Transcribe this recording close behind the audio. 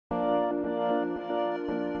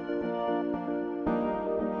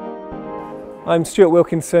I'm Stuart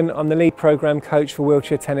Wilkinson. I'm the lead programme coach for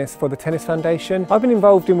wheelchair tennis for the Tennis Foundation. I've been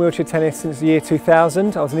involved in wheelchair tennis since the year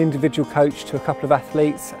 2000. I was an individual coach to a couple of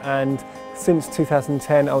athletes, and since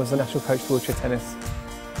 2010 I was the national coach for wheelchair tennis.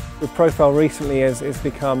 The profile recently has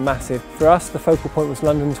become massive. For us, the focal point was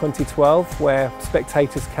London 2012, where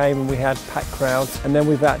spectators came and we had packed crowds, and then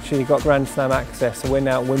we've actually got Grand Slam access, so we're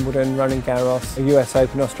now at Wimbledon, Roland Garros, the US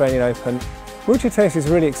Open, Australian Open. Wheelchair tennis is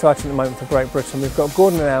really exciting at the moment for Great Britain. We've got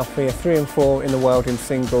Gordon and Alfie, 3 and 4 in the world in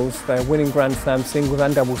singles. They're winning Grand Slam singles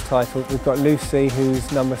and doubles titles. We've got Lucy,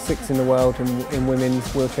 who's number 6 in the world in women's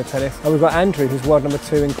wheelchair tennis. And we've got Andrew, who's world number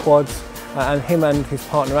 2 in quads, and him and his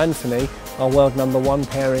partner Anthony are world number 1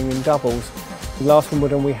 pairing in doubles. Last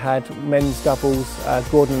Wimbledon we had men's doubles,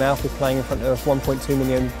 Gordon and Alfie playing in front of 1.2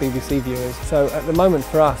 million BBC viewers. So at the moment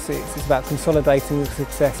for us it's about consolidating the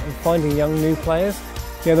success and finding young new players.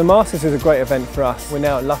 Yeah, the Masters is a great event for us. We're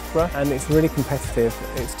now at Loughborough and it's really competitive.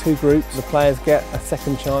 It's 2 groups. The players get a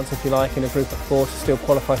second chance, if you like, in a group of 4 to still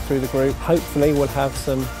qualify through the group. Hopefully we'll have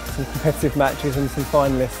some competitive matches and some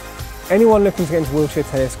finalists. Anyone looking to get into wheelchair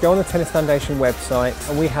tennis, go on the Tennis Foundation website,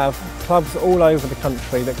 and we have clubs all over the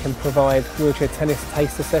country that can provide wheelchair tennis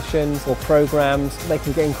taster sessions or programmes. They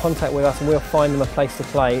can get in contact with us and we'll find them a place to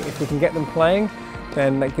play. If we can get them playing,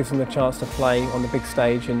 then that gives them the chance to play on the big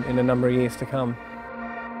stage in a number of years to come.